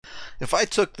If I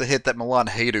took the hit that Milan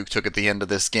Hajduk took at the end of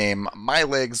this game, my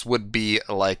legs would be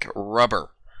like rubber.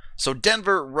 So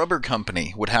Denver Rubber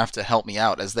Company would have to help me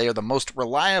out, as they are the most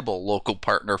reliable local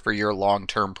partner for your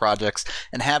long-term projects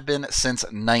and have been since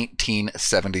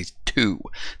 1972.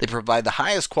 They provide the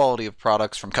highest quality of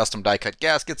products, from custom die-cut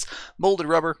gaskets, molded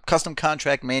rubber, custom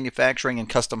contract manufacturing, and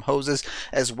custom hoses,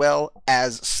 as well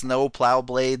as snow plow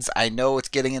blades. I know it's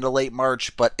getting into late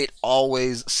March, but it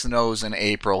always snows in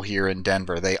April here in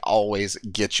Denver. They always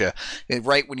get you.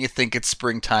 Right when you think it's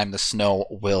springtime, the snow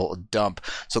will dump.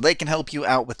 So they can help you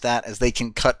out with that, as they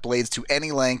can cut blades to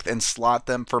any length and slot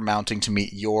them for mounting to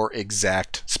meet your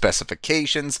exact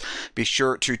specifications. Be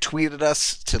sure to tweet at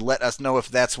us to let us know if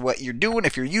that's what you're doing.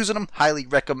 If you're using them, highly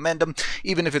recommend them.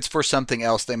 Even if it's for something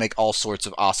else, they make all sorts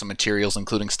of awesome materials,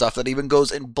 including stuff that even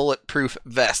goes in bulletproof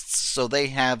vests, so they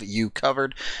have you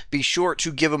covered. Be sure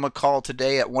to give them a call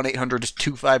today at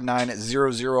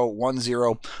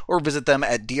 1-800-259-0010 or visit them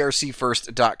at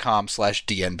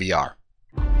drcfirst.com/DNVR.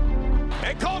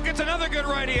 And Cole gets another good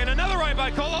righty, and another right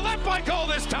by Cole, a left by Cole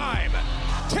this time.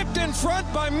 Tipped in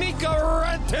front by Mika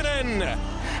Rantanen.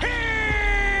 He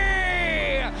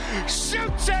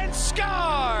shoots and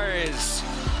scores.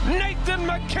 Nathan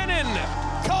McKinnon.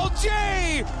 Cole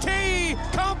J.T.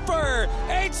 Comfer.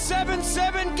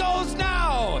 877 goes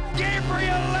now.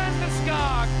 Gabriel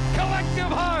Landeskog.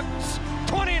 Collective hugs.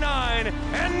 29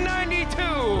 and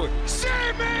 92.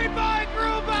 Save made by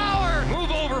Grubauer.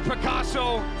 Move over,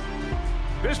 Picasso.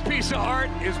 This piece of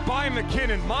art is by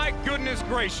McKinnon. My goodness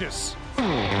gracious.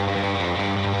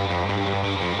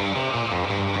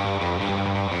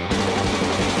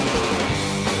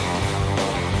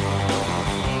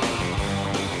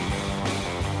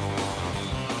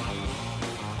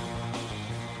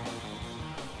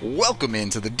 Welcome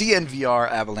into the DNVR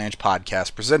Avalanche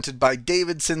Podcast, presented by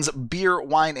Davidson's Beer,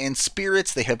 Wine, and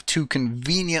Spirits. They have two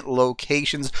convenient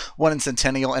locations, one in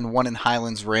Centennial and one in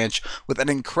Highlands Ranch, with an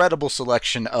incredible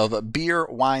selection of beer,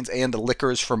 wines, and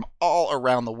liquors from all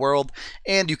around the world.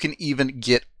 And you can even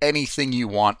get anything you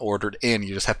want ordered in.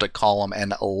 You just have to call them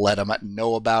and let them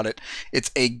know about it.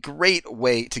 It's a great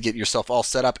way to get yourself all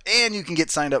set up, and you can get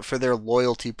signed up for their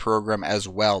loyalty program as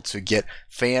well to get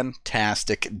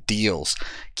fantastic deals.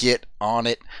 Get on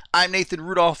it. I'm Nathan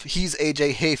Rudolph. He's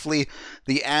AJ Haefele.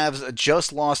 The Avs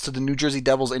just lost to the New Jersey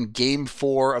Devils in Game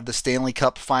 4 of the Stanley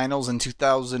Cup Finals in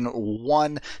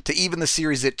 2001 to even the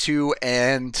series at 2,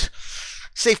 and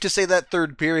safe to say that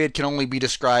third period can only be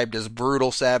described as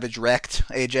brutal, savage, wrecked,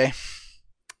 AJ?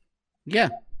 Yeah.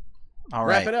 All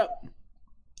right. Wrap it up.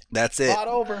 That's it. Plot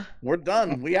over. We're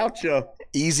done. We out you.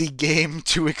 Easy game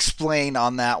to explain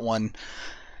on that one.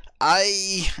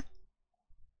 I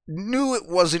knew it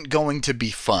wasn't going to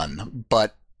be fun,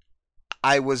 but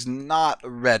I was not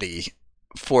ready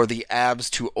for the Avs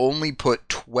to only put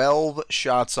 12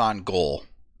 shots on goal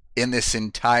in this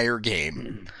entire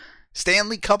game.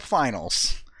 Stanley Cup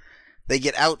Finals. They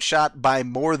get outshot by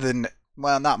but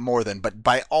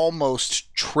by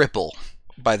almost triple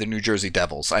by the New Jersey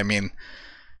Devils. I mean,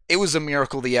 it was a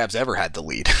miracle the Avs ever had the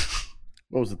lead.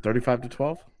 What was it,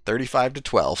 35-12?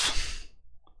 35-12.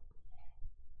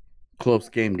 Close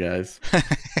game, guys.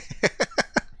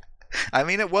 I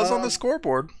mean, it was on the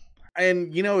scoreboard.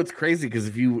 And, you know, it's crazy because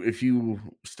if you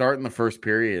start in the first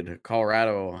period,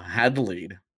 Colorado had the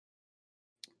lead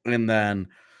and then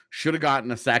should have gotten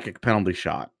a Sakic penalty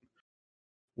shot,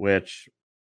 which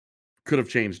could have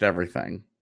changed everything.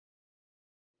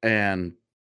 And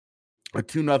a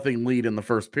 2-0 lead in the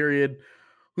first period.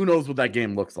 Who knows what that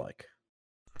game looks like?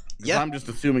 Yeah, I'm just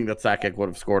assuming that Sakic would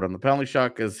have scored on the penalty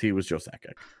shot because he was Joe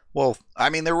Sakic. Well, I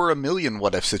mean, there were a million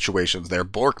what-if situations there.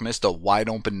 Bork missed a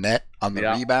wide-open net on the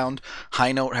rebound.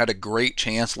 Heinold had a great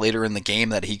chance later in the game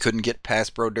that he couldn't get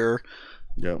past Brodeur.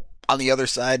 Yep. On the other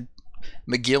side,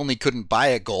 McGillney couldn't buy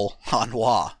a goal on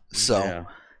Waugh. So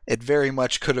it very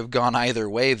much could have gone either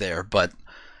way there. But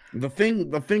the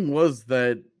thing was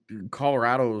that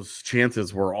Colorado's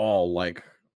chances were all, like,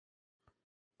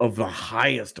 of the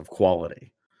highest of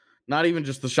quality. Not even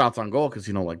just the shots on goal, because,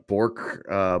 you know, like Bork,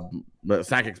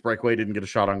 Sakic's breakaway didn't get a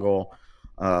shot on goal.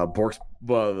 Bork's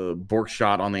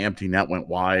shot on the empty net went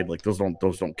wide. Like those don't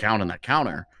count in that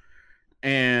counter.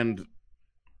 And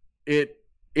it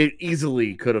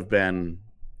easily could have been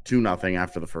 2-0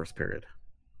 after the first period.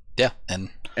 Yeah, and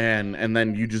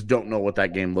then you just don't know what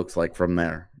that game looks like from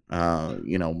there.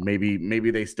 You know,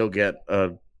 maybe they still get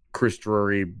Chris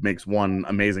Drury makes one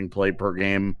amazing play per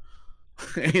game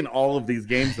in all of these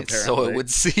games, apparently. So it would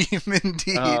seem,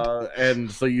 indeed. And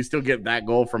so you still get that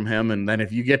goal from him, and then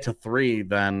if you get to 3,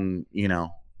 then, you know.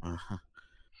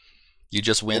 You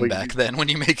just win back then when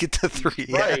you make it to 3.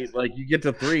 Right, Yeah. like you get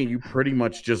to 3 and you pretty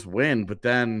much just win. But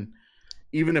then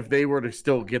even if they were to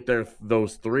still get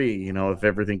those 3, you know, if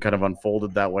everything kind of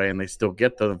unfolded that way and they still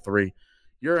get to the 3,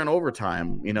 you're in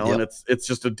overtime, you know, and it's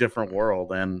just a different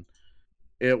world. And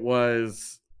it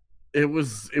was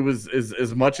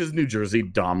as much as New Jersey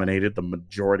dominated the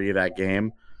majority of that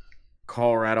game,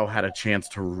 Colorado had a chance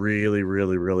to really,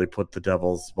 really, really put the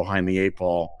Devils behind the 8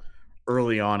 ball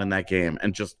early on in that game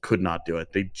and just could not do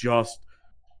it. They just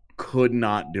could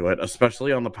not do it,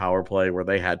 especially on the power play where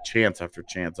they had chance after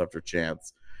chance after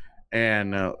chance.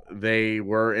 And they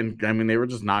were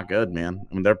just not good, man.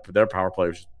 I mean, their power play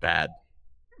was just bad.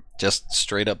 Just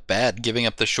straight up bad, giving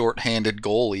up the shorthanded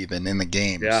goal even in the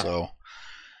game. Yeah. So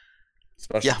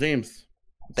special teams.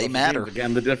 They matter. Teams,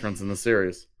 again, the difference in the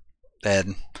series.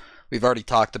 And we've already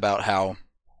talked about how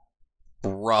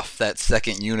rough that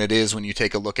second unit is when you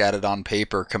take a look at it on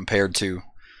paper compared to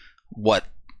what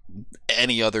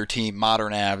any other team,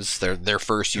 modern Avs, their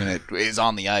first unit is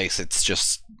on the ice. It's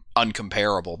just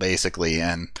uncomparable, basically.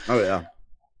 And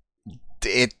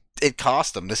it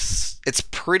cost them. It's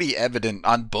pretty evident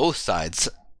on both sides.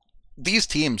 These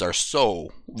teams are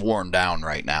so worn down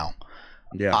right now.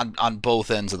 Yeah. On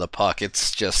both ends of the puck.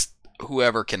 It's just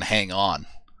whoever can hang on.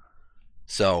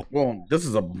 So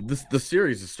the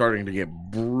series is starting to get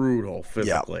brutal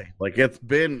physically. Yeah. Like it's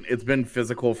been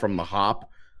physical from the hop,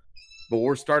 but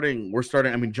we're starting.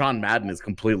 I mean, John Madden is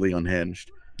completely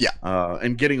unhinged. Yeah.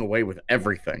 And getting away with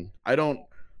everything.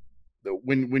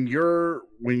 When you're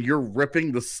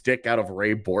ripping the stick out of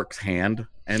Ray Bork's hand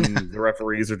and the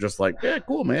referees are just like, yeah,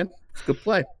 cool, man, it's good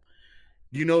play.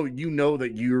 You know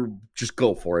that you're just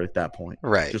go for it at that point.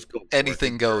 Right. Just go for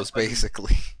anything it. goes,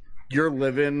 basically. You're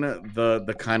living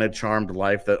the kind of charmed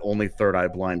life that only Third Eye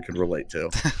Blind could relate to.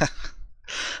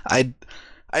 I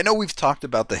know we've talked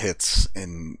about the hits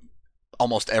in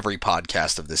almost every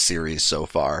podcast of this series so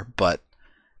far, but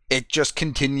it just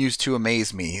continues to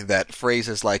amaze me that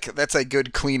phrases like, that's a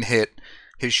good clean hit,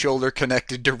 his shoulder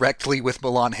connected directly with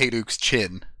Milan Hajduk's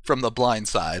chin from the blind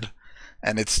side.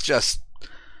 And it's just...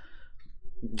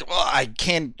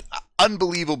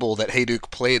 unbelievable that Hajduk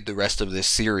played the rest of this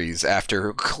series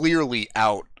after clearly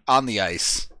out on the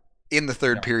ice in the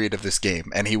third period of this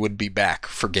game, and he would be back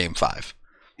for Game 5.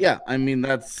 Yeah, I mean,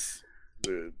 it's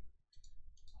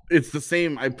the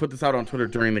same. I put this out on Twitter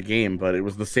during the game, but it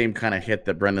was the same kind of hit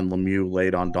that Brendan Lemieux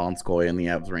laid on Donskoy in the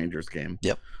Avs Rangers game.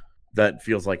 Yep. That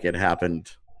feels like it happened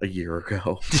a year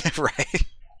ago. Right.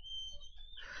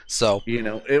 So, you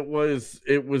know, it was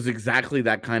exactly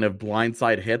that kind of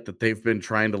blindside hit that they've been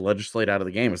trying to legislate out of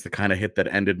the game. It's the kind of hit that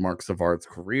ended Mark Savard's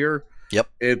career. Yep.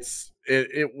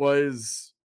 It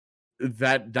was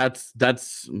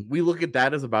that's we look at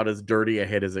that as about as dirty a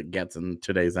hit as it gets in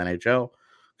today's NHL,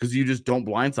 because you just don't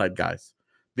blindside guys.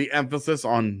 The emphasis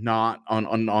on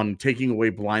on taking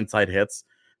away blindside hits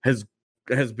has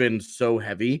been so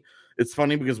heavy. It's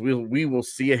funny because we will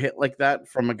see a hit like that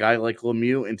from a guy like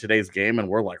Lemieux in today's game, and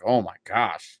we're like, oh my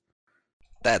gosh,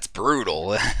 that's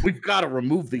brutal. We've got to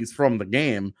remove these from the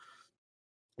game.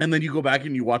 And then you go back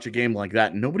and you watch a game like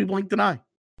that, and nobody blinked an eye.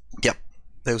 Yep,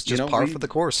 that was just par for the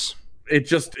course.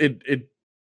 It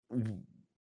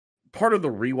part of the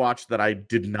rewatch that I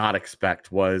did not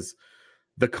expect was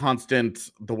the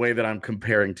way that I'm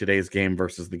comparing today's game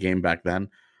versus the game back then.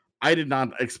 I did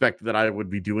not expect that I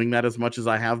would be doing that as much as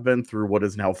I have been through what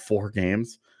is now 4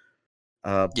 games.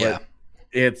 But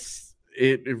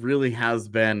it really has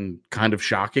been kind of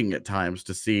shocking at times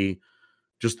to see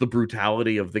just the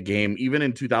brutality of the game, even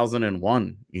in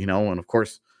 2001, you know, and of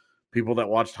course, people that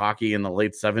watched hockey in the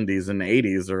late 70s and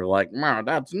 80s are like, "Man,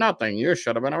 that's nothing. You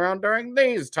should have been around during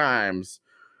these times."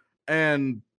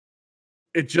 And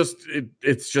it's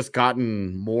just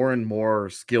gotten more and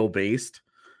more skill-based.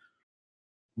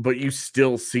 But you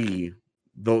still see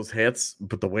those hits,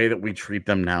 but the way that we treat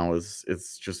them now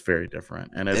it's just very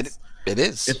different. And it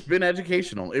is. It's been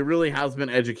educational. It really has been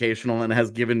educational, and has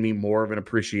given me more of an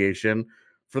appreciation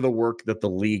for the work that the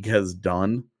league has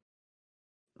done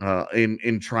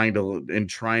in trying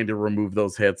to remove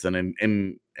those hits, and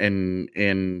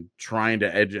in trying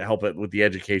to help it with the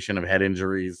education of head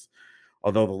injuries.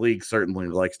 Although the league certainly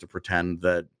likes to pretend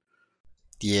that.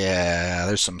 Yeah,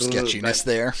 there's some sketchiness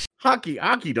there.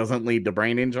 Hockey doesn't lead to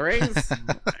brain injuries,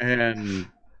 and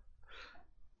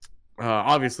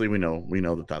obviously we know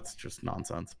that that's just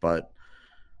nonsense. But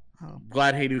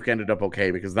glad Hajduk ended up okay,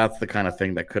 because that's the kind of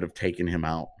thing that could have taken him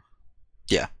out.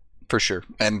 Yeah, for sure.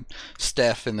 And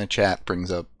Steph in the chat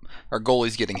brings up our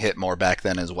goalies getting hit more back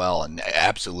then as well, and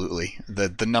absolutely,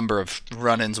 the number of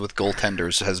run-ins with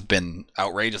goaltenders has been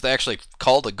outrageous. They actually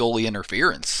called a goalie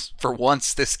interference for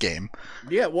once this game.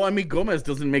 Yeah, well, I mean, Gomez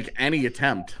doesn't make any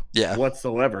attempt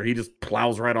whatsoever. He just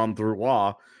plows right on through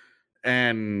Waugh,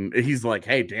 and he's like,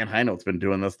 hey, Dan Heino's been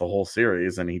doing this the whole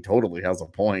series, and he totally has a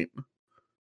point.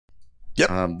 Yep,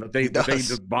 that they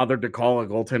just bothered to call a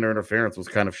goaltender interference was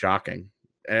kind of shocking,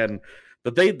 and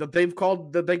that they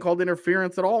called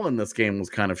interference at all in this game was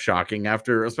kind of shocking.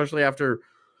 Especially after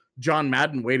John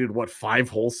Madden waited 5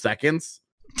 whole seconds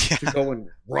to go and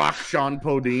rock Sean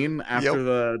Podine after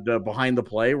the behind the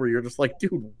play, where you're just like,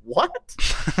 dude, what?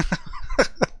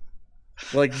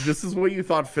 Like, this is what you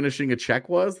thought finishing a check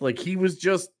was? Like, he was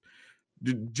just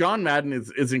John Madden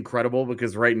is incredible,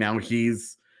 because right now he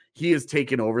has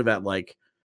taken over that, like,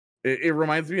 it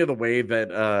reminds me of the way that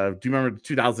do you remember the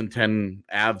 2010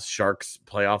 Avs Sharks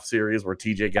playoff series where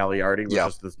TJ Galliardi was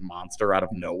just this monster out of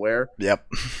nowhere? Yep.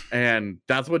 And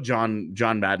that's what John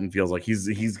Madden feels like.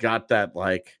 He's got that,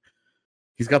 like,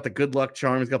 he's got the good luck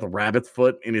charm, he's got the rabbit's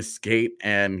foot in his skate,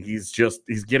 and he's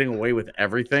getting away with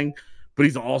everything, but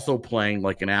he's also playing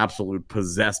like an absolute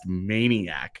possessed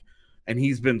maniac. And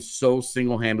he's been so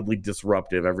single-handedly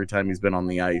disruptive every time he's been on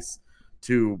the ice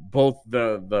to both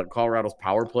the Colorado's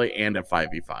power play and at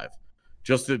 5v5.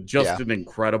 Just an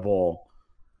incredible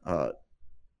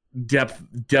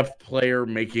depth player,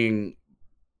 making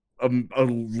a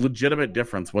legitimate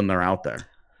difference when they're out there.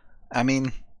 I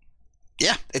mean,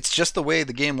 yeah, it's just the way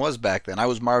the game was back then. I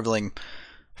was marveling.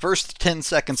 First 10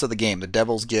 seconds of the game, the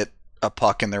Devils get a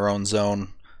puck in their own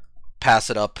zone,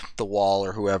 pass it up the wall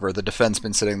or whoever, the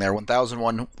defenseman sitting there,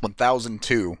 1001,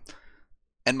 1002,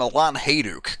 and Milan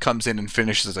Hajduk comes in and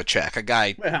finishes a check. A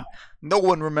guy, no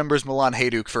one remembers Milan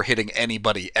Hajduk for hitting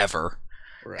anybody ever.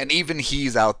 Right. And even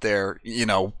he's out there,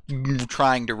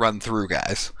 trying to run through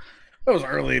guys. That was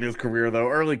early in his career, though.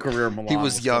 Early career Milan he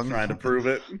was young, trying to prove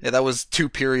it. Yeah, that was 2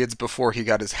 periods before he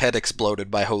got his head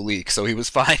exploded by Holik, so he was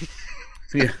fine.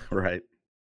 Yeah, right.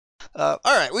 All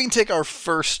right, we can take our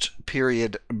first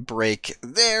period break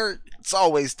there. It's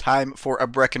always time for a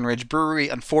Breckenridge Brewery.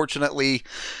 Unfortunately,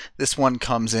 this one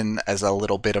comes in as a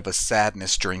little bit of a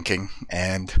sadness drinking,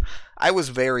 and I was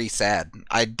very sad.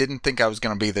 I didn't think I was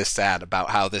going to be this sad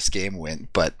about how this game went,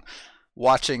 but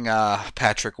watching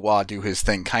Patrick Waugh do his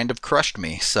thing kind of crushed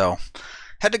me, so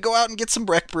had to go out and get some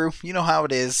Breck Brew. You know how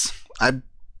it is. I'm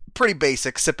pretty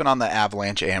basic, sipping on the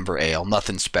Avalanche Amber Ale.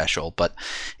 Nothing special, but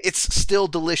it's still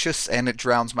delicious and it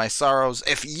drowns my sorrows.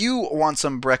 If you want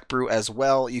some Breck Brew as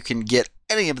well, you can get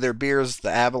any of their beers, the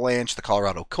Avalanche, the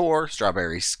Colorado Core,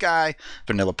 Strawberry Sky,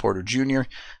 Vanilla Porter Jr.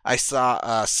 I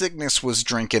saw Cygnus was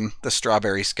drinking the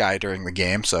Strawberry Sky during the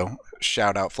game, so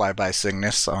shout out Flyby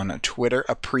Cygnus on Twitter.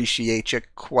 Appreciate you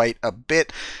quite a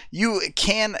bit. You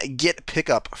can get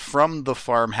pickup from the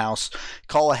farmhouse.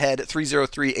 Call ahead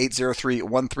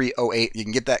 303-803-1308. You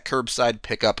can get that curbside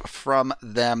pickup from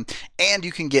them, and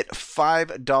you can get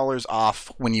 $5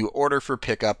 off when you order for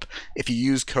pickup if you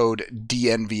use code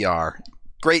DNVR.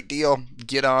 Great deal.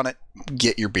 Get on it.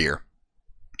 Get your beer.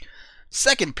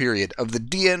 Second period of the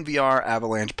DNVR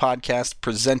Avalanche Podcast,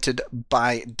 presented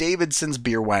by Davidson's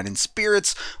Beer, Wine, and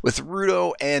Spirits with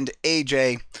Rudo and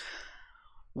AJ.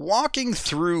 Walking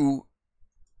through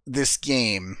this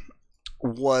game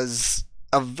was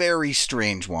a very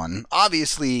strange one.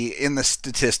 Obviously, in the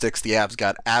statistics, the Avs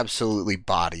got absolutely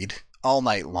bodied all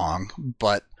night long,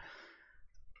 but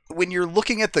when you're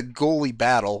looking at the goalie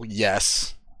battle,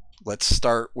 yes, let's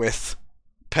start with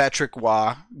Patrick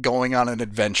Waugh going on an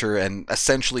adventure and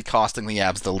essentially costing the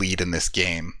Avs the lead in this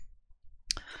game.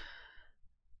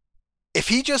 If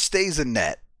he just stays in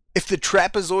net, if the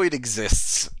trapezoid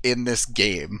exists in this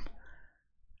game,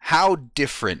 how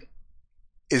different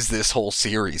is this whole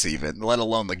series even, let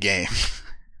alone the game?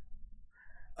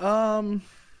 The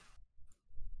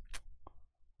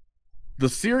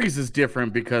series is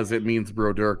different because it means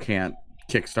Brodeur can't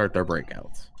kickstart their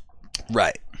breakouts.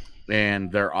 Right.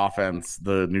 And their offense,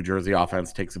 the New Jersey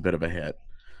offense, takes a bit of a hit.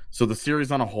 So the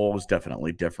series on a whole is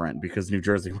definitely different because New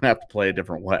Jersey would have to play a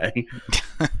different way.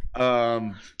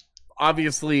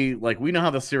 Obviously, like, we know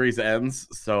how the series ends,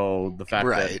 so the fact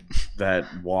that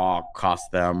Waugh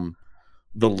cost them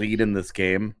the lead in this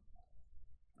game,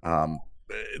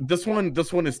 this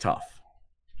one is tough.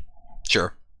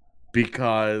 Sure.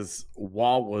 Because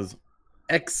Waugh was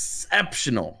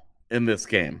exceptional in this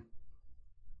game.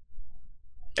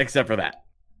 Except for that.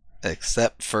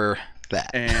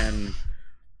 And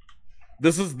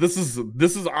this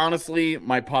is honestly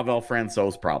my Pavel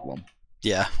Francouz problem.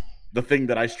 Yeah. The thing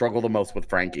that I struggle the most with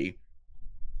Frankie.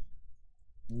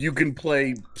 You can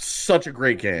play such a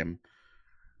great game,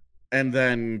 And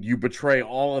then you betray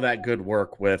all of that good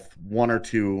work with one or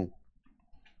two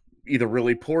either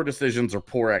really poor decisions or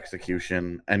poor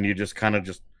execution, and you just kind of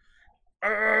just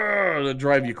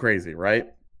drive you crazy, right?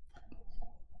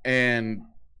 And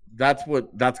that's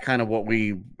kind of what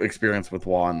we experienced with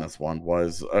Waugh in this one,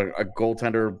 was a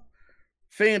goaltender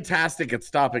fantastic at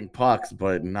stopping pucks,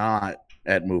 but not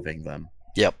at moving them.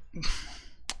 Yep.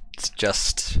 It's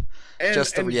just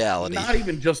the reality. Not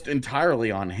even just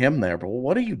entirely on him there, but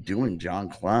what are you doing, John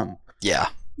Clem? Yeah.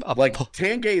 Like,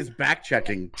 Tanguay is back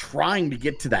checking, trying to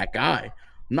get to that guy.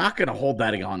 Not going to hold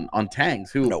that on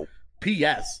Tangs, who,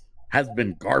 P.S., has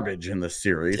been garbage in this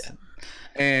series. Yeah.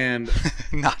 And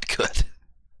not good.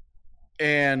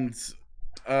 And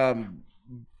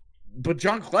but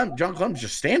John Clem's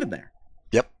just standing there.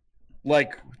 Yep.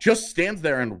 Like, just stands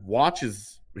there and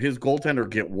watches his goaltender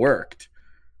get worked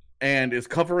and is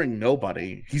covering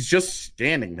nobody. He's just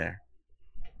standing there.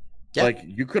 Yep. Like,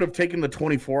 you could have taken the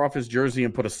 24 off his jersey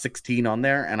and put a 16 on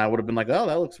there, and I would have been like, oh,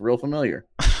 that looks real familiar.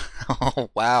 Oh,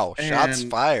 wow. Shots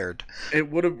fired.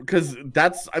 It would have, because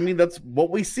that's what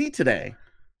we see today.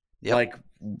 Yep.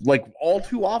 Like all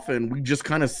too often, we just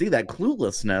kind of see that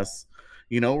cluelessness,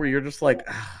 where you're just like,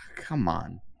 come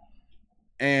on.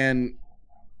 And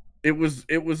it was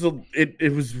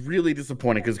really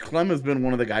disappointing, because Clem has been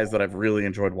one of the guys that I've really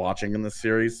enjoyed watching in this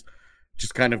series,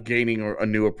 just kind of gaining a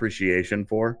new appreciation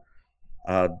for.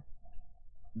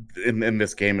 In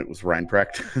this game, it was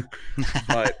Reinprecht,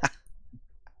 but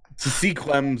to see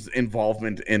Clem's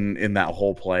involvement in that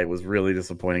whole play was really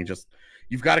disappointing. Just,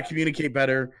 you've got to communicate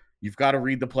better. You've got to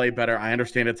read the play better. I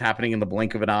understand it's happening in the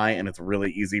blink of an eye, and it's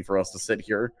really easy for us to sit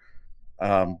here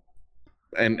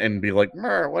and be like,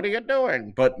 what are you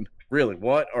doing? But really,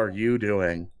 what are you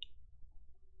doing?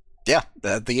 Yeah,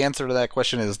 the answer to that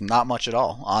question is not much at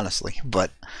all, honestly.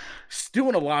 But he's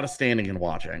doing a lot of standing and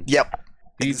watching. Yep,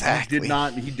 exactly.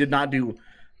 He did not do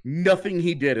nothing.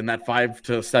 He did in that 5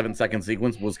 to 7 second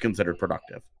sequence was considered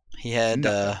productive. He had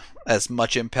as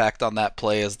much impact on that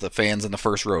play as the fans in the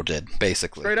first row did,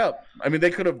 basically. Straight up. I mean,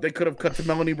 they could have cut to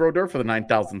Melanie Brodeur for the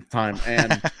 9,000th time,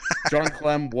 and John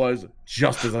Clem was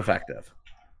just as effective.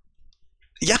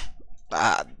 Yeah.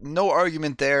 No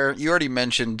argument there. You already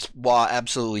mentioned Waugh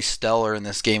absolutely stellar in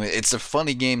this game. It's a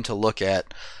funny game to look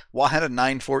at. Waugh had a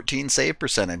 .914 save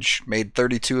percentage, made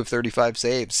 32 of 35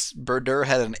 saves. Brodeur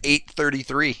had an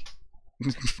 .833.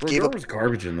 Brodeur was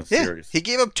garbage in this series. He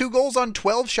gave up 2 goals on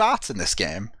 12 shots in this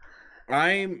game.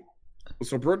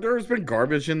 So Brodeur has been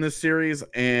garbage in this series,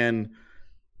 and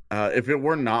if it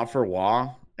were not for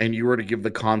Waugh, and you were to give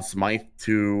the Conn Smythe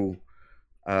to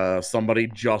somebody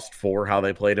just for how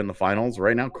they played in the finals,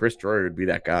 right now Chris Drury would be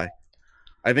that guy.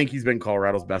 I think he's been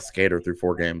Colorado's best skater through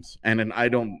 4 games, and I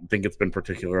don't think it's been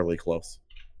particularly close.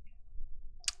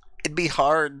 It'd be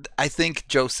hard. I think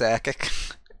Joe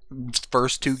Sakic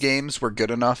first 2 games were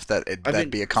good enough that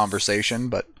that'd be a conversation,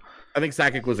 but I think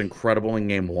Sakic was incredible in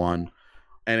game 1,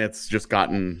 and it's just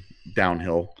gotten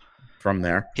downhill from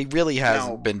there. He really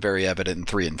hasn't been very evident in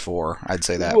 3 and 4. I'd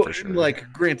say that for sure.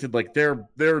 Like, granted, like they're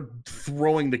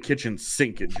throwing the kitchen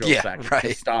sink at Joe Sakic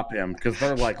to stop him, because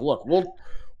they're like, look,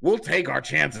 we'll take our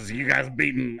chances. You guys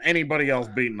beating anybody else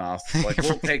beating us. Like,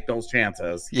 we'll take those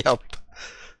chances. Yep.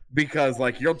 Because,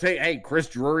 like, you'll take, Chris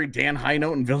Drury, Dan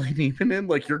Heinold, and Ville Nieminen,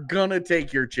 like, you're gonna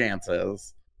take your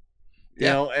chances. You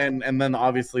know, and then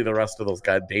obviously the rest of those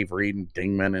guys, Dave Reed and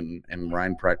Dingman and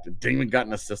Reinprecht. Dingman got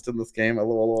an assist in this game.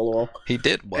 He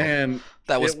did well. And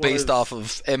that was based off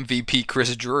of MVP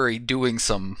Chris Drury doing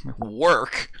some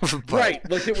work. Right.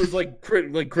 Like, it was like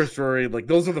Chris Drury, like,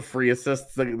 those are the free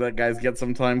assists that guys get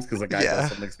sometimes, because a guy does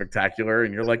something spectacular,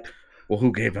 and you're like, well,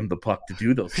 who gave him the puck to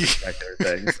do those spectacular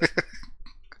things?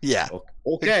 Yeah.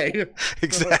 Okay.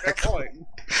 Exactly.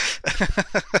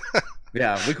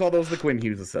 Yeah, we call those the Quinn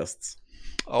Hughes assists.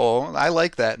 Oh, I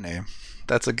like that name.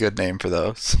 That's a good name for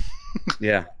those.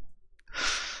 Yeah.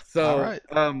 So, right.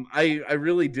 I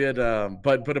really did.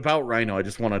 But about Rhino, I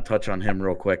just want to touch on him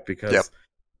real quick, because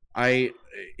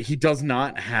he does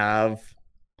not have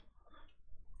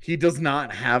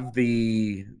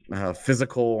the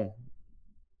physical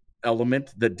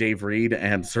element that Dave Reed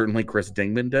and certainly Chris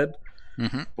Dingman did.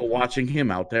 Mm-hmm. But watching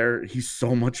him out there, he's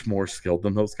so much more skilled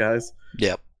than those guys.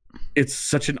 Yep. It's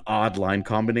such an odd line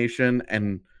combination,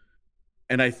 and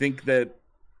I think that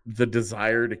the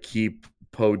desire to keep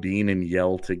Podine and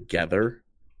Yell together,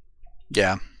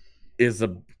 is a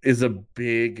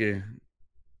big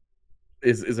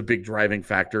driving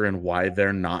factor in why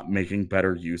they're not making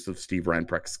better use of Steve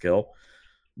Reinprecht's skill.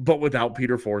 But without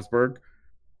Peter Forsberg,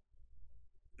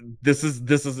 this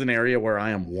is an area where I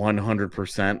am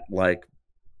 100% like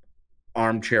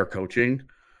armchair coaching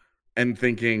and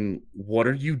thinking, what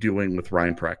are you doing with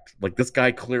Reinprecht? Like, this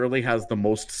guy clearly has the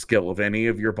most skill of any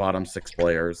of your bottom 6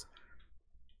 players.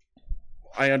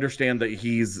 I understand that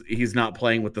he's not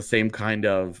playing with the same kind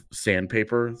of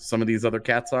sandpaper some of these other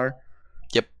cats are.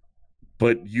 Yep.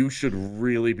 But you should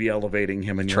really be elevating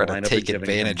him in your lineup. Try to take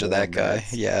advantage of that guy.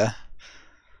 Minutes. Yeah.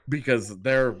 Because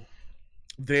they're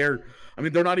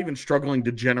not even struggling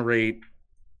to generate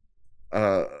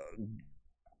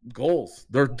goals.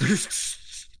 They're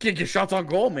can't get shots on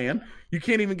goal, man. You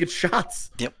can't even get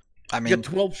shots. Yep. I mean, you get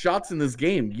 12 shots in this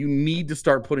game. You need to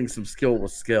start putting some skill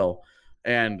with skill.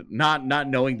 And not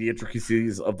knowing the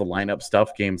intricacies of the lineup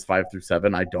stuff, games 5 through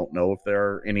 7, I don't know if there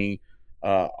are any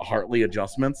Hartley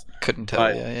adjustments. Couldn't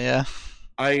tell you. Yeah.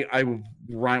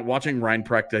 Watching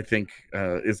Reinprecht, I think,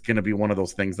 is going to be one of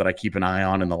those things that I keep an eye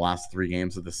on in the last 3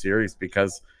 games of the series,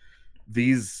 because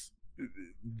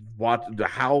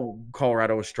how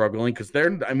Colorado is struggling, because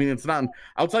it's not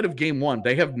outside of game 1,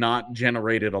 they have not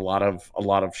generated a lot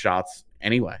of shots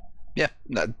anyway. Yeah,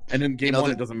 and in game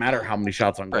 1, it doesn't matter how many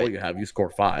shots on goal you have. You score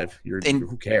 5.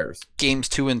 Who cares? Games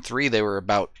 2 and 3, they were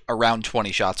around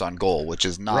 20 shots on goal, which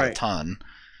is not a ton.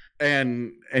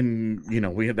 And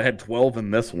we had 12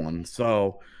 in this one,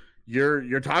 so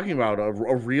you're talking about a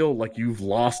real, like, you've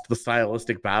lost the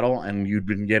stylistic battle and you've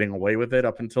been getting away with it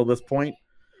up until this point.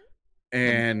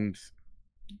 And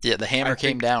yeah, the hammer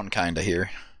came down kind of here.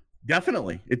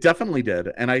 Definitely. It definitely did.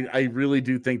 And I really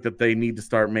do think that they need to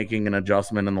start making an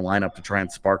adjustment in the lineup to try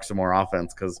and spark some more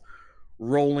offense, because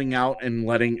rolling out and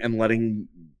letting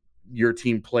your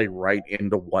team play right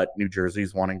into what New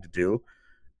Jersey's wanting to do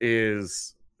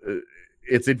is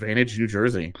it's advantage New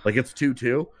Jersey. Like, it's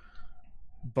 2-2,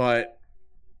 but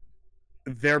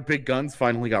their big guns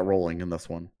finally got rolling in this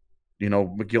one.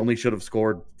 McGillney should have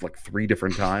scored like 3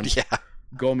 different times. Yeah.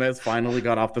 Gomez finally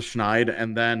got off the schneid,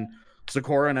 and then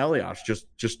Sikora and Elias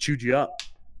just chewed you up.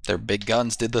 Their big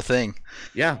guns did the thing.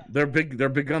 Yeah, their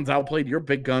big guns outplayed your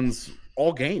big guns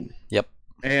all game. Yep.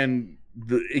 And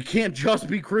it can't just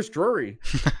be Chris Drury.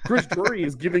 Chris Drury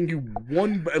is giving you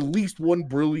at least one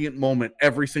brilliant moment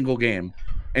every single game,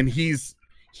 and he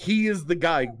is the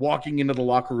guy walking into the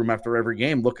locker room after every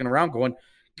game, looking around, going,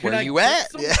 "Can I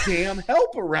get some damn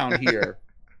help around here?"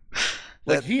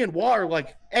 Like, he and Waugh are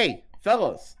like, "Hey,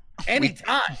 fellas,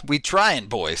 anytime. We trying,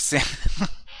 boys."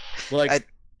 Like,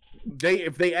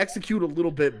 if they execute a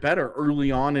little bit better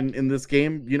early on in this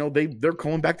game, they're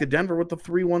going back to Denver with the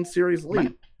 3-1 series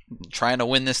lead. Trying to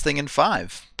win this thing in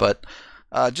 5. But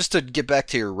just to get back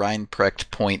to your Reinprecht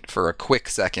point for a quick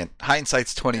second,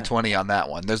 hindsight's 20/20 on that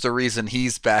one. There's a reason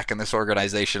he's back in this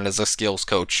organization as a skills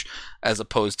coach as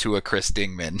opposed to a Chris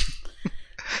Dingman.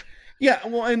 Yeah,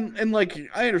 well, and like,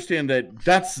 I understand that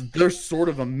there's sort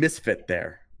of a misfit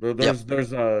there.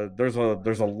 There's a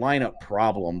lineup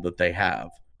problem that they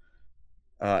have,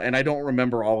 and I don't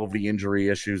remember all of the injury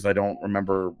issues. I don't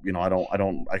remember, I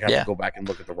have to go back and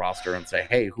look at the roster and say,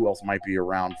 hey, who else might be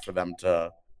around for them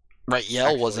to. Right,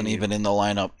 Yell wasn't even in the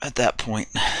lineup at that point.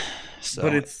 So.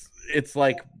 But it's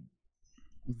like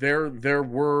there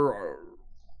were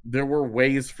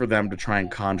ways for them to try and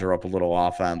conjure up a little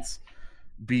offense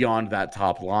beyond that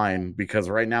top line, because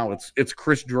right now it's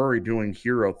Chris Drury doing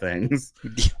hero things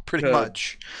pretty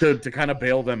much to kind of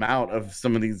bail them out of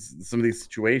some of these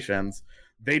situations.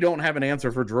 They don't have an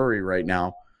answer for Drury right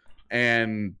now,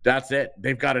 and that's it.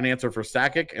 They've got an answer for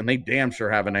Sakic, and they damn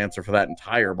sure have an answer for that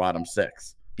entire bottom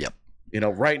 6. Yep.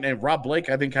 Right now, Rob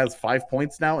Blake, I think, has 5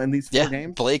 points now in these 4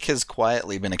 games. Blake has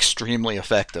quietly been extremely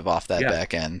effective off that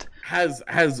back end.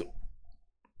 Has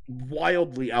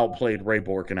wildly outplayed Ray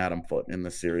Bourque and Adam Foote in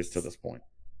this series to this point.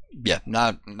 Yeah,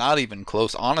 not even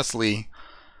close. Honestly,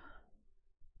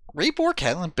 Ray Bourque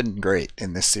hasn't been great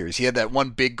in this series. He had that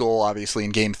one big goal, obviously,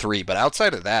 in Game 3, but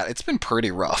outside of that, it's been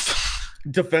pretty rough.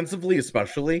 Defensively,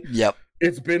 especially. Yep.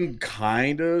 It's been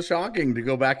kind of shocking to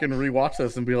go back and rewatch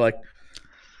this and be like,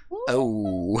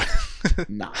 oh.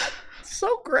 Not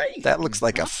so great. That looks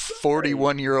like a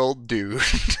 41-year-old dude.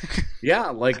 Yeah,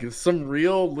 like some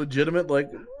real legitimate,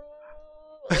 like,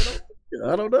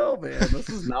 I don't know, man. This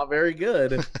is not very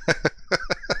good.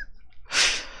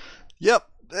 Yep.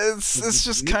 It's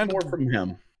just kind of more from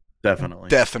him. Definitely.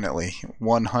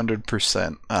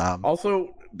 100%.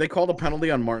 Also, they called a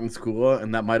penalty on Martin Skula,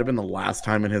 and that might have been the last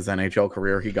time in his NHL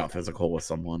career he got physical with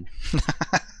someone.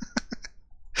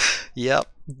 Yep.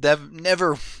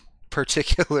 Never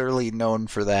particularly known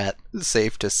for that,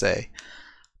 safe to say.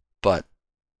 But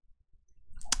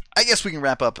I guess we can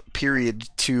wrap up period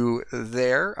 2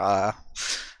 there.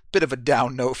 Bit of a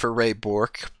down note for Ray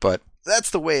Bourque, but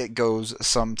that's the way it goes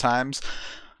sometimes.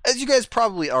 As you guys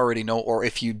probably already know, or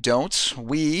if you don't,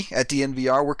 we at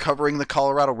DNVR were covering the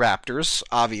Colorado Raptors.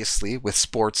 Obviously, with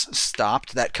sports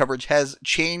stopped, that coverage has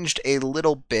changed a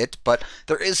little bit, but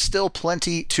there is still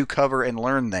plenty to cover and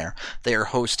learn there. They are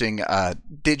hosting a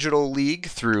digital league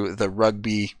through the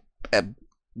rugby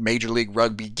Major League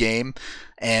Rugby game,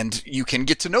 and you can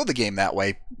get to know the game that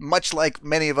way. Much like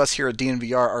many of us here at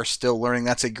DNVR are still learning,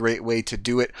 that's a great way to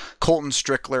do it. Colton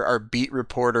Strickler, our beat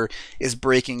reporter, is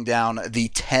breaking down the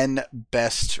 10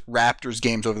 best Raptors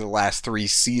games over the last 3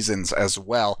 seasons as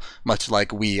well, much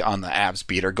like we on the Avs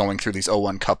beat are going through these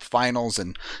 0-1 Cup finals,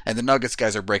 and the Nuggets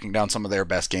guys are breaking down some of their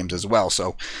best games as well.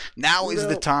 So now is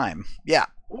the time. Yeah.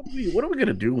 What are we going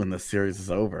to do when this series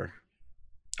is over?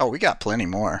 Oh, we got plenty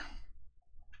more.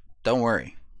 Don't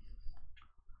worry.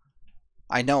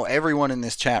 I know everyone in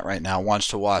this chat right now wants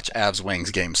to watch Avs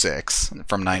Wings Game 6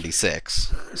 from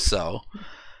 96. So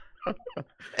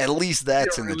at least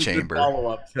that's in the chamber.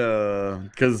 Follow up to,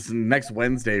 because next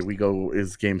Wednesday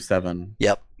is Game 7.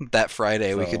 Yep. That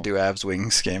Friday we could do Avs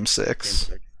Wings Game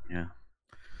 6. Yeah.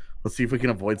 Let's see if we can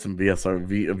avoid some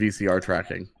VCR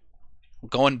tracking.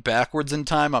 Going backwards in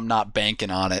time, I'm not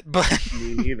banking on it. But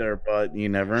me neither, but you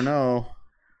never know.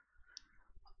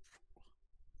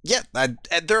 Yeah,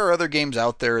 there are other games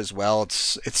out there as well.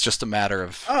 It's just a matter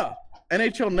of...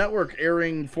 NHL Network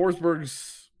airing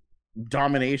Forsberg's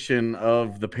domination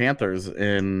of the Panthers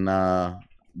in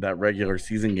that regular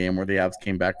season game where the Avs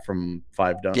came back from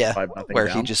 5-0 where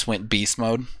down. He just went beast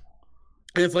mode.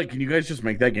 And it's like, can you guys just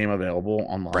make that game available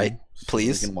online? Right,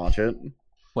 please. So we can watch it.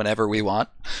 Whenever we want.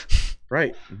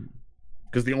 Right.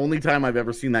 Because the only time I've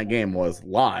ever seen that game was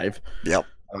live. Yep.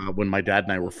 When my dad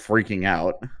and I were freaking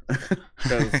out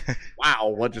because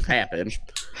wow, what just happened?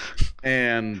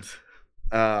 And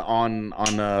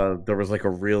there was like a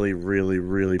really, really,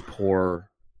 really poor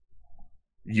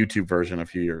YouTube version a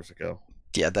few years ago.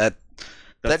 Yeah, that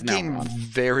game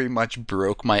very much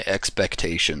broke my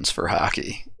expectations for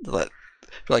hockey.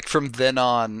 Like from then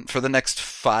on, for the next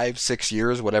 5-6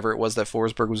 years, whatever it was that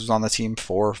Forsberg was on the team,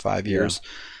 4 or 5 years. Yeah.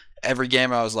 Every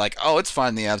game I was like, oh, it's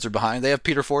fine, the Avs are behind. They have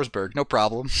Peter Forsberg, no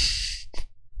problem.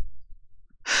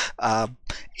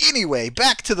 Anyway,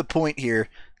 back to the point here.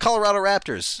 Colorado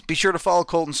Raptors. Be sure to follow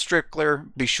Colton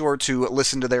Strickler. Be sure to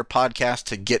listen to their podcast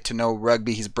to get to know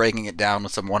rugby. He's breaking it down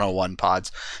with some 101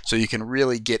 pods, so you can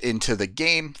really get into the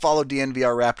game. Follow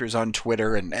DNVR Raptors on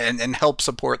Twitter and help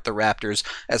support the Raptors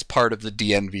as part of the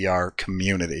DNVR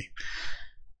community.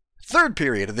 Third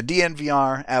period of the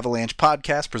DNVR Avalanche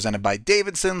Podcast, presented by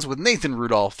Davidson's with Nathan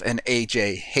Rudolph and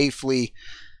AJ Haefele.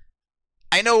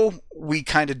 I know we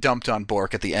kind of dumped on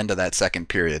Bork at the end of that second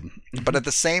period, but at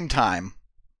the same time,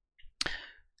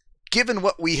 given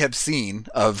what we have seen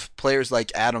of players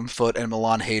like Adam Foote and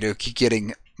Milan Hajduk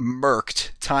getting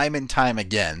murked time and time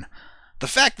again, the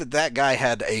fact that that guy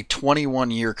had a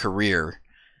 21-year career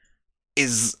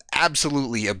is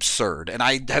absolutely absurd, and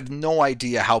I have no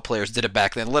idea how players did it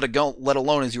back then, let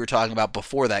alone, as you were talking about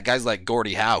before that, guys like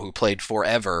Gordie Howe, who played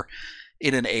forever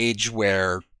in an age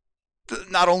where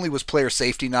not only was player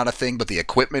safety not a thing, but the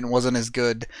equipment wasn't as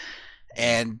good.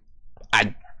 And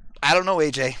I don't know,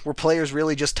 AJ, were players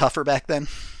really just tougher back then?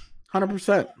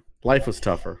 100%. Life was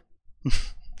tougher.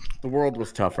 The world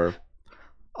was tougher.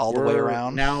 All the way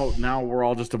around. Now we're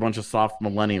all just a bunch of soft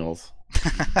millennials.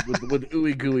 with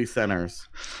ooey gooey centers.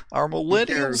 Our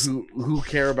millennials who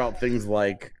care about things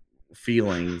like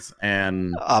feelings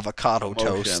and avocado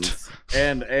emotions toast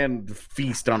and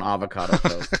feast on avocado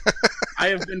toast. I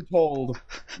have been told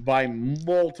by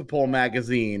multiple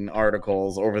magazine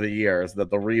articles over the years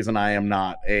that the reason I am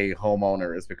not a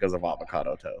homeowner is because of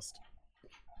avocado toast.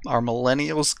 Are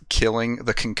millennials killing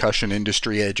the concussion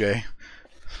industry, AJ?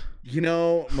 You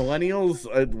know, millennials,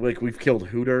 like, we've killed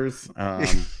Hooters.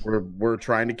 We're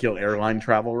trying to kill airline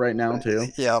travel right now too.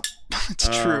 Yep, it's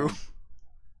true.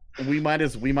 We might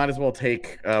as well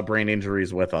take brain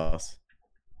injuries with us.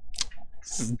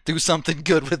 Do something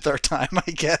good with our time,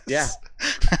 I guess. Yeah.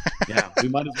 We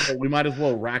might as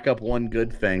well rack up one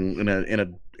good thing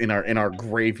in our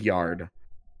graveyard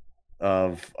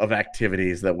of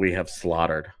activities that we have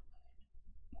slaughtered.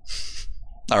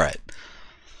 All right.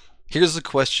 Here's a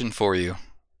question for you.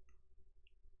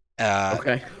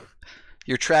 Okay.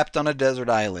 You're trapped on a desert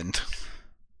island.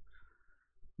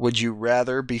 Would you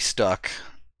rather be stuck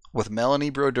with Melanie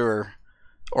Brodeur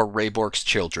or Ray Bork's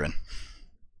children?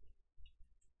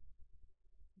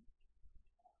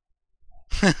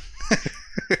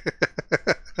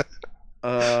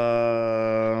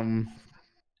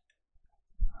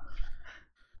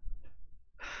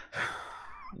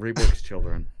 Ray Bork's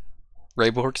children. Ray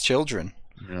Bork's children.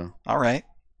 Yeah. All right.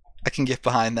 I can get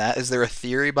behind that. Is there a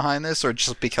theory behind this, or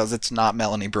just because it's not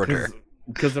Melanie Brodeur?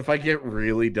 Because if I get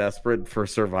really desperate for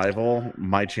survival,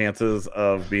 my chances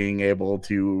of being able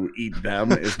to eat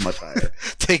them is much higher.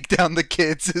 Take down the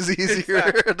kids is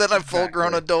easier than a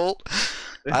full-grown adult.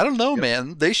 I don't know,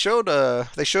 man. They showed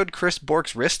Chris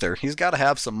Bork's wrister. He's got to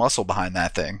have some muscle behind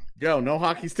that thing. Yo, no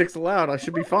hockey sticks allowed. I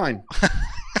should be fine.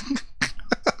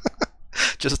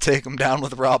 Just take him down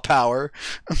with raw power.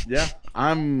 Yeah,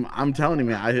 I'm telling you,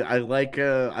 man. I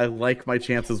like my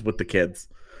chances with the kids,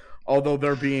 although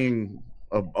they're being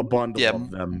a bundle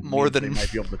of them. More than they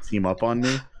might be able to team up on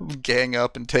me, gang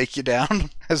up and take you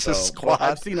down as a squad.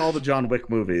 I've seen all the John Wick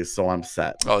movies, so I'm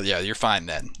set. Oh yeah, you're fine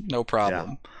then. No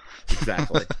problem. Yeah,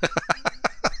 exactly.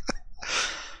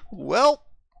 Well,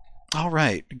 all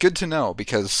right. Good to know,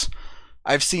 because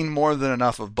I've seen more than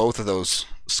enough of both of those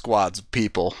squads of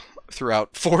people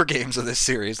throughout 4 games of this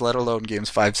series, let alone games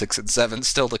 5, 6, and 7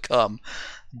 still to come.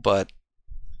 But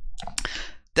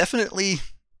definitely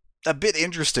a bit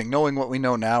interesting knowing what we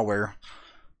know now, where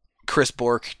Chris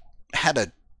Bork had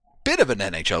a bit of an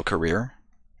NHL career.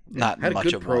 Not had much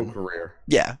a good of pro one. career.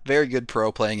 Yeah, very good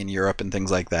pro, playing in Europe and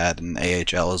things like that, and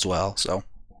AHL as well. So,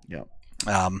 yeah.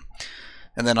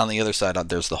 And then on the other side,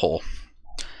 there's the whole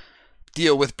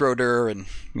deal with Brodeur and,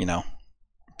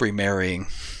 remarrying,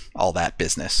 all that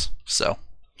business. So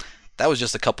that was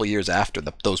just a couple years after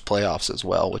those playoffs as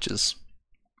well, which is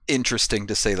interesting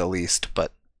to say the least.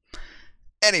 But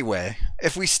anyway,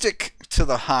 if we stick to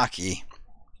the hockey,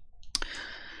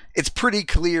 it's pretty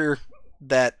clear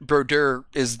that Brodeur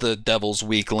is the Devils'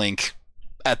 weak link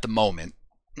at the moment.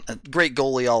 Great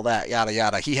goalie, all that, yada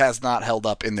yada. He has not held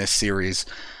up in this series.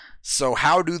 So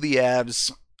how do the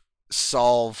Avs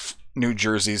solve New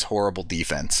Jersey's horrible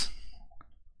defense?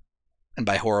 And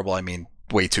by horrible, I mean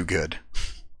way too good.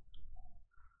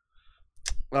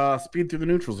 Speed through the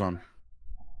neutral zone.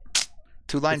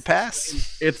 2-line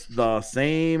pass? It's the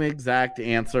same exact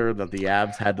answer that the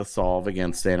Avs had to solve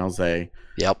against San Jose.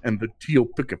 Yep. And the teal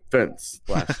picket fence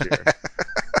last year.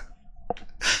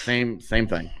 Same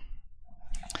thing.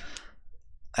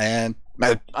 And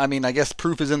I mean, I guess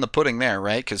proof is in the pudding there,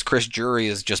 right? Because Chris Drury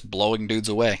is just blowing dudes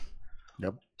away.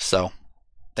 Yep. So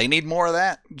they need more of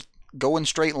that. Go in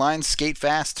straight lines, skate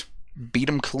fast, beat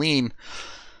them clean.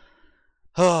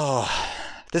 Oh,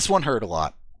 this one hurt a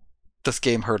lot. This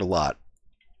game hurt a lot.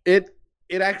 It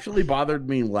actually bothered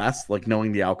me less, like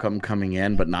knowing the outcome coming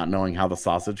in, but not knowing how the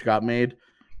sausage got made.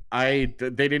 They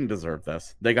didn't deserve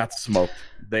this. They got smoked.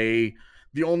 The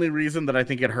only reason that I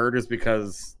think it hurt is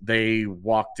because they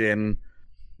walked in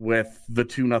with the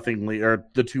 2-0 lead, or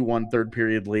the 2-1 third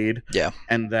period lead. Yeah.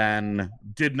 And then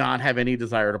did not have any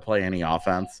desire to play any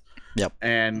offense. Yep.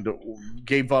 And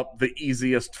gave up the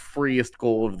easiest, freest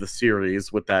goal of the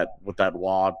series with that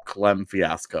Wad Clem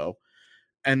fiasco.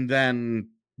 And then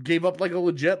gave up like a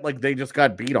legit, like they just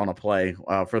got beat on a play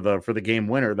for the game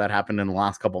winner that happened in the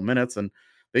last couple minutes, and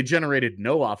they generated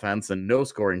no offense and no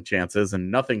scoring chances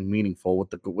and nothing meaningful with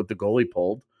the goalie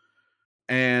pulled,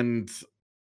 and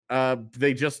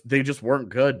they just weren't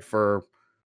good for,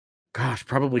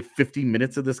 probably 50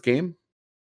 minutes of this game.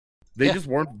 They just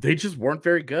weren't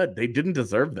very good. They didn't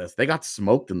deserve this. They got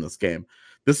smoked in this game.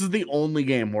 This is the only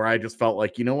game where I just felt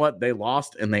like, you know what, they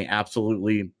lost and they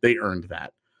earned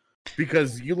that.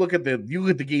 Because you look at the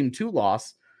game 2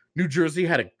 loss, New Jersey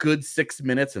had a good 6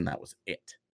 minutes and that was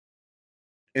it.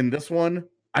 In this one,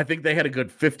 I think they had a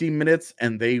good 50 minutes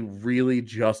and they really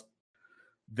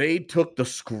they took the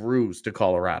screws to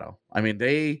Colorado. I mean,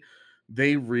 they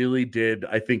really did,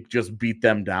 I think, just beat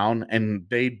them down, and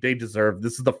they deserve.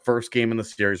 This is the first game in the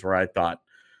series where I thought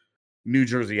New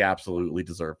Jersey absolutely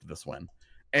deserved this win.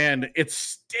 And it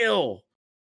still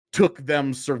took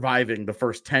them surviving the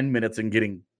first 10 minutes and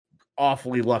getting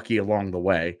awfully lucky along the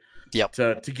way. Yep.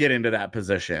 To get into that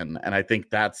position. And I think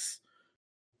that's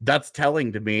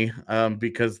telling to me,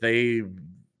 because they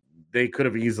could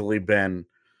have easily been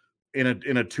in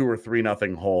a 2 or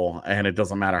 3-0 hole, and it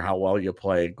doesn't matter how well you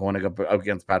play going up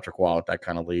against Patrick Waugh with that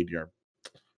kind of lead.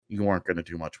 You weren't going to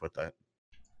do much with that.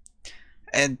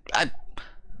 And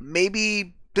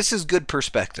maybe this is good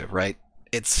perspective, right?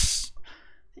 It's,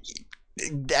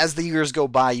 as the years go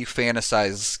by, you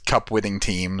fantasize cup winning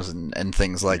teams and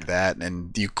things like that,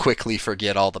 and you quickly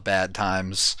forget all the bad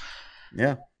times.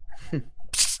 Yeah.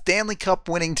 Stanley Cup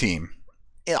winning team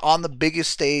on the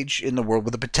biggest stage in the world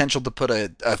with the potential to put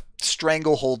a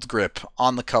stranglehold grip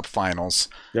on the cup finals.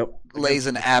 Yep. Lays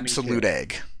an absolute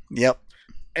egg. Yep.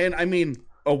 And I mean,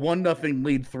 a 1-0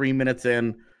 lead 3 minutes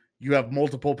in, you have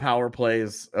multiple power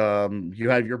plays. You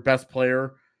have your best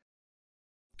player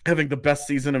having the best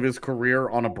season of his career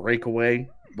on a breakaway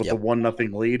with the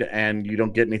 1-0 lead, and you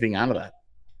don't get anything out of that.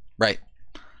 Right.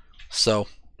 So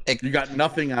you got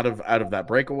nothing out of that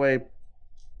breakaway.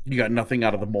 You got nothing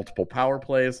out of the multiple power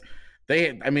plays.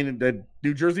 The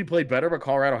New Jersey played better, but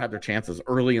Colorado had their chances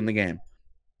early in the game,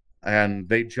 and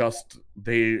they give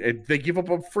up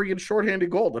a freaking shorthanded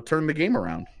goal to turn the game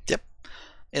around. Yep.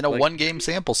 In a 1-game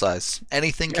sample size,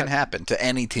 anything can happen to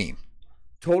any team.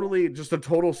 Totally, just a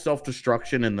total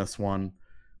self-destruction in this one.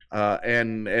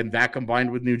 And that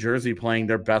combined with New Jersey playing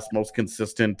their best, most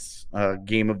consistent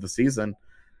game of the season,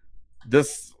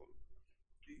 this,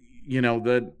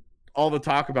 all the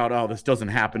talk about, this doesn't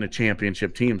happen to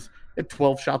championship teams. It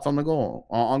 12 shots on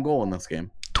goal in this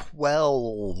game.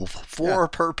 12, 4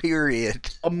 per period.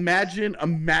 Imagine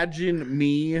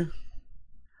me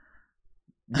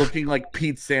looking like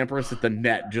Pete Sampras at the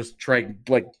net, just trying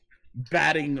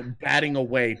batting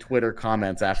away Twitter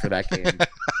comments after that game.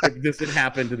 If this had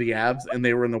happened to the Avs and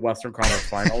they were in the Western Conference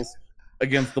Finals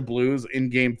against the Blues in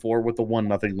Game 4 with the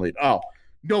 1-0 lead. Oh,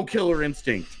 no killer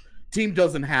instinct. Team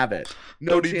doesn't have it.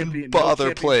 Don't even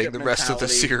bother playing the rest of the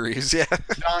series. Yeah,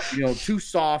 not too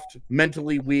soft,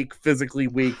 mentally weak, physically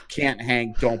weak, can't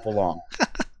hang, don't belong.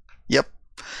 Yep,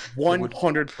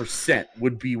 100%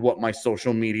 would be what my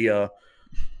social media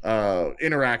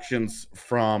interactions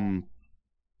from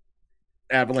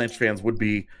Avalanche fans would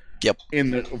be. Yep,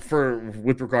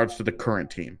 with regards to the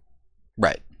current team.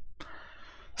 Right.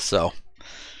 So.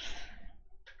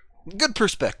 Good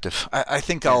perspective. I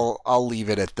think I'll leave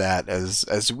it at that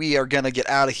as we are going to get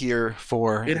out of here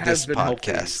for this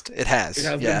podcast. It has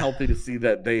been healthy to see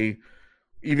that they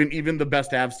even the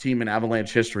best Avs team in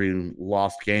Avalanche history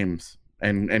lost games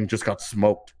and just got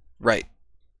smoked. Right.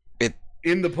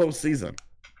 In the postseason.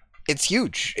 It's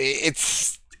huge.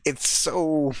 It's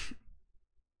so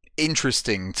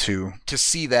interesting to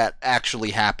see that actually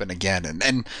happen again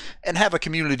and have a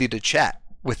community to chat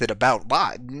with it about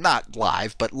not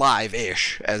live, but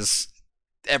live-ish, as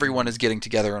everyone is getting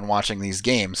together and watching these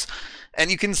games. And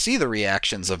you can see the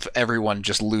reactions of everyone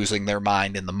just losing their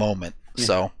mind in the moment. Yeah.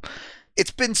 So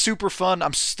it's been super fun.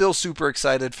 I'm still super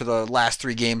excited for the last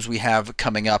 3 games we have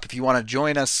coming up. If you want to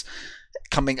join us,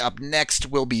 coming up next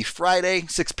will be Friday,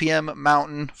 6 p.m.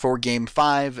 Mountain for Game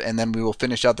 5, and then we will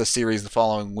finish out the series the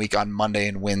following week on Monday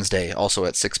and Wednesday, also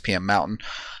at 6 p.m. Mountain.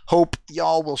 Hope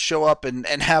y'all will show up and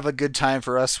have a good time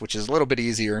for us, which is a little bit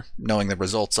easier knowing the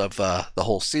results of the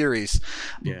whole series.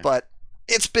 Yeah. But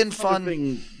it's been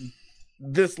fun.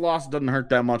 This loss doesn't hurt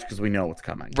that much because we know what's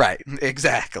coming. Right,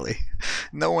 exactly.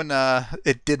 No one,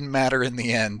 it didn't matter in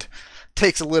the end.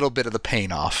 Takes a little bit of the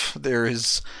pain off. There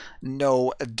is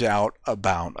no doubt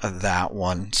about that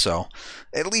one. So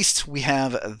at least we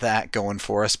have that going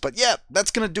for us. But yeah,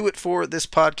 that's going to do it for this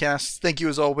podcast. Thank you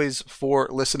as always for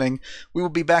listening. We will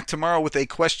be back tomorrow with a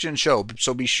question show.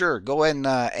 So be sure, go ahead and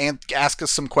ask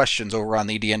us some questions over on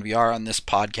the DNVR on this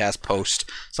podcast post.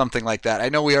 Something like that. I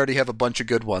know we already have a bunch of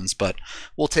good ones, but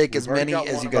we'll take as many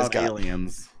as you guys got.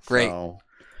 Aliens. Great. So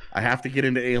I have to get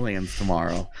into aliens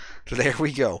tomorrow. There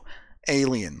we go.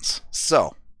 Aliens.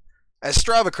 So, as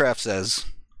StravaCraft says,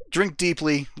 drink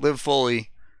deeply, live fully,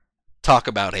 talk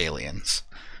about aliens.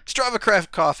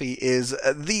 StravaCraft coffee is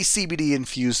the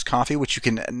CBD-infused coffee, which you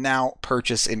can now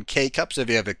purchase in K-Cups if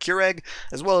you have a Keurig,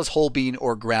 as well as whole bean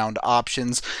or ground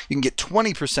options. You can get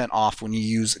 20% off when you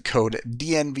use code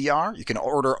DNVR. You can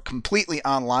order completely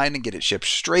online and get it shipped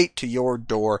straight to your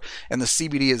door, and the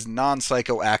CBD is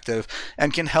non-psychoactive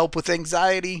and can help with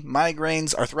anxiety,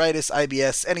 migraines, arthritis,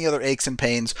 IBS, any other aches and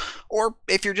pains, or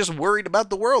if you're just worried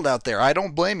about the world out there. I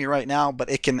don't blame you right now,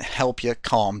 but it can help you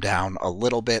calm down a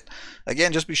little bit.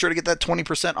 Again, just be sure to get that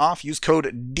 20% off. Use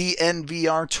code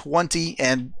DNVR20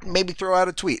 and maybe throw out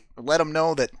a tweet. Let them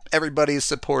know that everybody is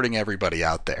supporting everybody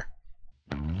out there.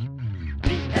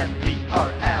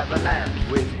 DNVR Avalanche.